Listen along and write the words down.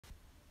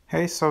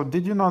Hey, so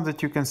did you know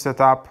that you can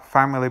set up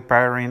family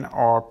pairing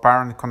or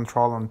parent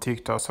control on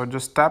TikTok? So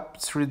just tap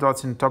three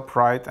dots in top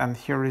right, and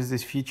here is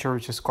this feature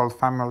which is called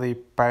family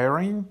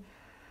pairing.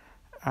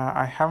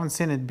 I haven't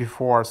seen it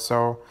before.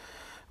 So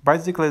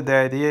basically the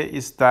idea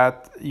is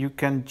that you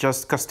can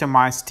just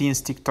customize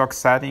teens TikTok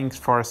settings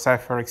for a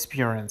safer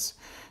experience.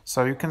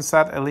 So you can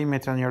set a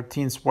limit on your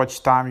teen's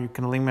watch time. You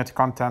can limit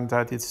content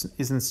that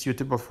isn't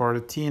suitable for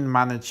the teen,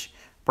 manage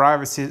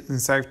privacy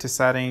and safety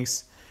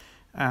settings,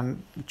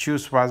 and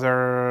choose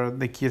whether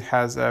the kid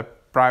has a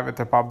private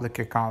or public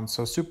account.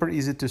 So super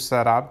easy to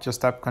set up.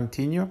 Just tap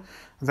continue.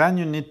 Then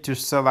you need to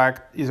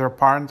select either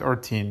parent or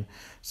teen.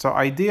 So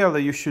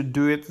ideally you should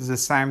do it at the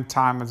same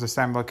time at the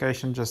same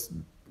location. Just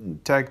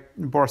take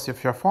both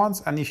of your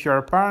phones, and if you're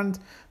a parent,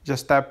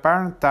 just tap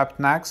parent, tap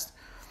next,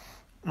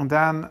 and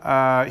then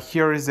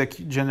here is a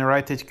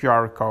generated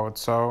QR code.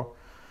 So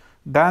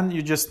then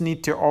you just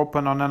need to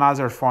open on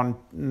another phone,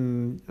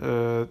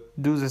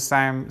 do the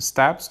same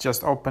steps,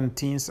 just open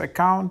Teens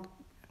account,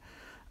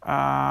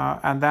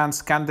 and then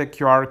scan the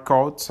QR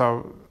code.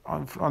 So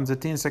on the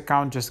Teens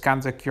account, just scan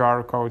the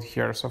QR code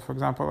here. So for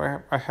example,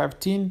 I have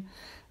Teen,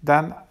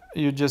 then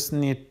you just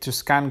need to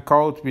scan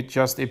code which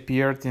just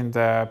appeared in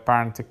the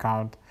parent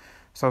account.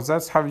 So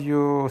that's how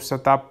you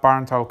set up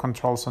parental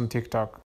controls on TikTok.